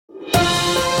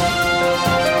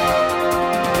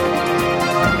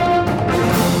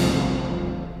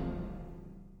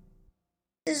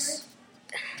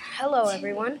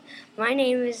everyone. My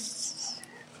name is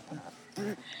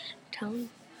Tone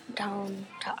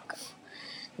Taco.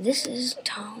 This is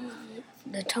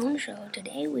the Tone Show.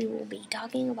 Today we will be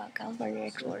talking about California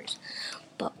explorers,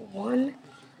 but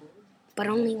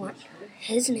only one.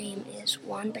 His name is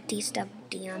Juan Bautista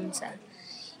de Anza.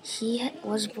 He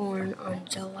was born on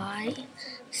July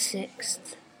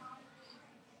 6th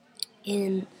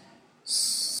in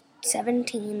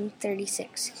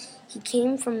 1736. He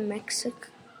came from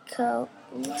Mexico,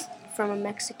 from a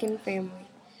Mexican family.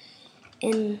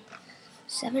 In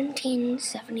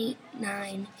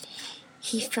 1779,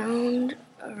 he found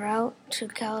a route to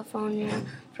California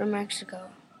from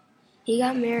Mexico. He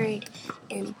got married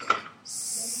in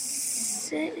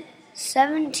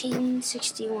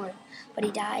 1761, but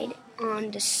he died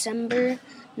on December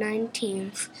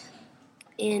 19th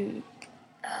in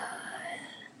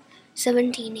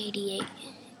 1788.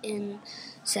 In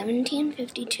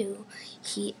 1752,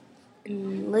 he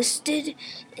enlisted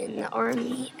in the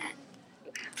army at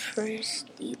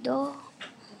Presidio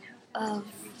of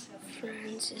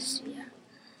Francia.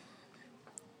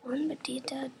 Juan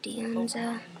Bautista de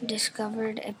Anza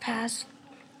discovered a path.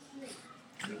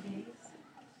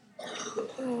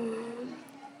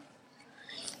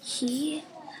 He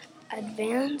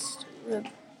advanced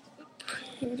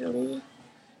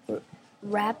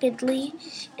rapidly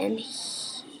and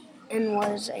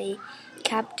was a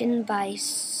captain by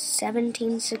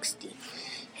 1760.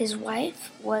 His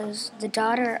wife was the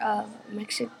daughter of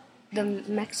the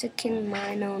Mexican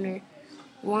mine owner.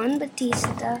 Juan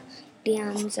Bautista de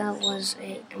Anza was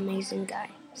an amazing guy.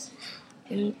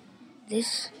 And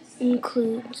this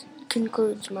concludes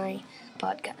my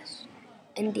podcast.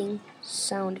 Ending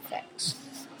sound effects.